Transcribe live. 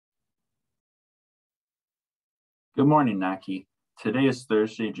Good morning, Naki. Today is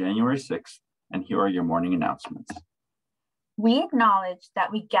Thursday, January 6th, and here are your morning announcements. We acknowledge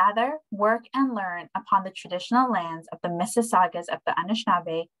that we gather, work, and learn upon the traditional lands of the Mississaugas of the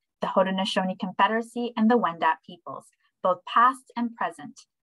Anishinaabe, the Haudenosaunee Confederacy, and the Wendat peoples, both past and present.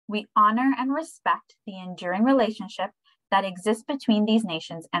 We honor and respect the enduring relationship that exists between these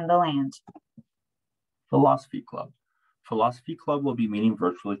nations and the land. Philosophy Club. Philosophy Club will be meeting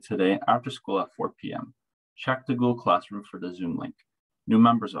virtually today after school at 4 p.m. Check the Google Classroom for the Zoom link. New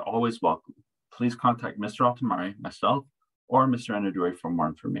members are always welcome. Please contact Mr. Altamari, myself, or Mr. Anaduri for more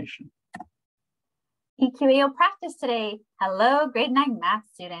information. EQAO practice today. Hello, grade 9 math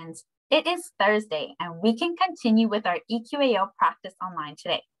students. It is Thursday, and we can continue with our EQAO practice online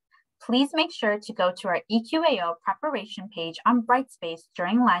today. Please make sure to go to our EQAO preparation page on Brightspace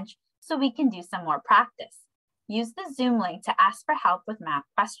during lunch so we can do some more practice. Use the Zoom link to ask for help with math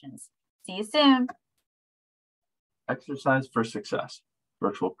questions. See you soon. Exercise for Success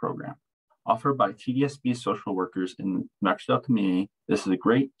virtual program. Offered by TDSB social workers in the Rexdale community, this is a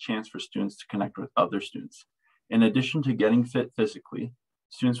great chance for students to connect with other students. In addition to getting fit physically,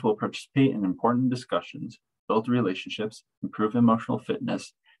 students will participate in important discussions, build relationships, improve emotional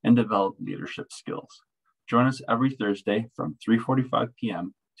fitness, and develop leadership skills. Join us every Thursday from 3:45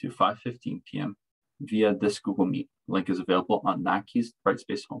 p.m. to 5:15 p.m. via this Google Meet. Link is available on NACI's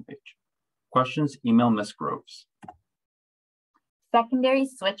Brightspace homepage. Questions, email Ms. Groves. Secondary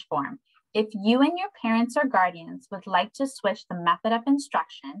switch form. If you and your parents or guardians would like to switch the method of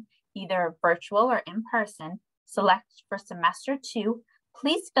instruction, either virtual or in person, select for semester 2,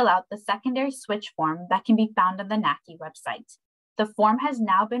 please fill out the secondary switch form that can be found on the NACI website. The form has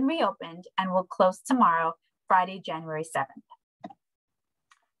now been reopened and will close tomorrow, Friday, January 7th.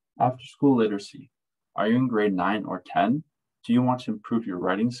 After school literacy. Are you in grade 9 or 10? Do you want to improve your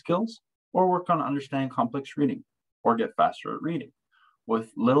writing skills or work on understanding complex reading or get faster at reading?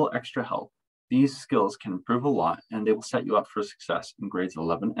 With little extra help, these skills can improve a lot and they will set you up for success in grades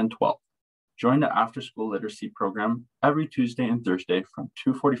 11 and 12. Join the after school literacy program every Tuesday and Thursday from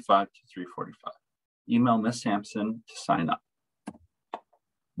 2:45 to 3:45. Email Ms. Sampson to sign up.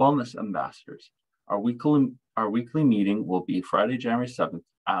 Wellness Ambassadors. Our weekly meeting will be Friday, January 7th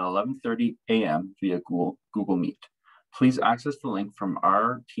at 11:30 a.m. via Google Meet. Please access the link from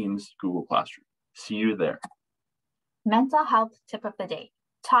our team's Google Classroom. See you there. Mental health tip of the day.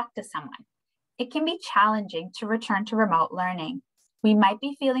 Talk to someone. It can be challenging to return to remote learning. We might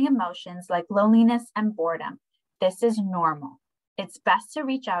be feeling emotions like loneliness and boredom. This is normal. It's best to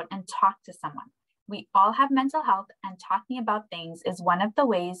reach out and talk to someone. We all have mental health, and talking about things is one of the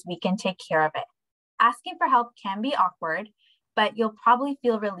ways we can take care of it. Asking for help can be awkward, but you'll probably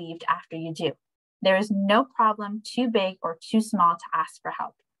feel relieved after you do. There is no problem too big or too small to ask for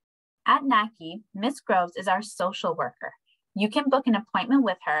help. At NACI, Ms. Groves is our social worker. You can book an appointment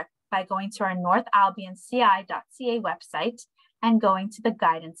with her by going to our northalbionci.ca website and going to the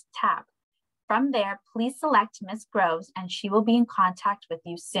guidance tab. From there, please select Ms. Groves and she will be in contact with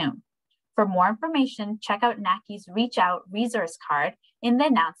you soon. For more information, check out NACI's Reach Out resource card in the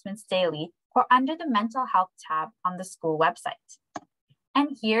announcements daily or under the mental health tab on the school website.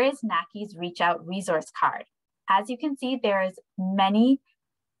 And here is NACI's Reach Out resource card. As you can see, there is many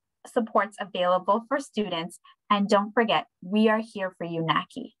supports available for students, and don't forget, we are here for you,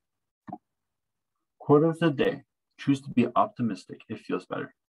 NACI. Quote of the day: choose to be optimistic, it feels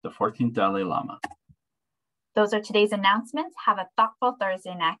better. The 14th Dalai Lama. Those are today's announcements. Have a thoughtful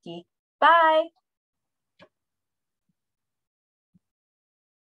Thursday, NACI. Bye.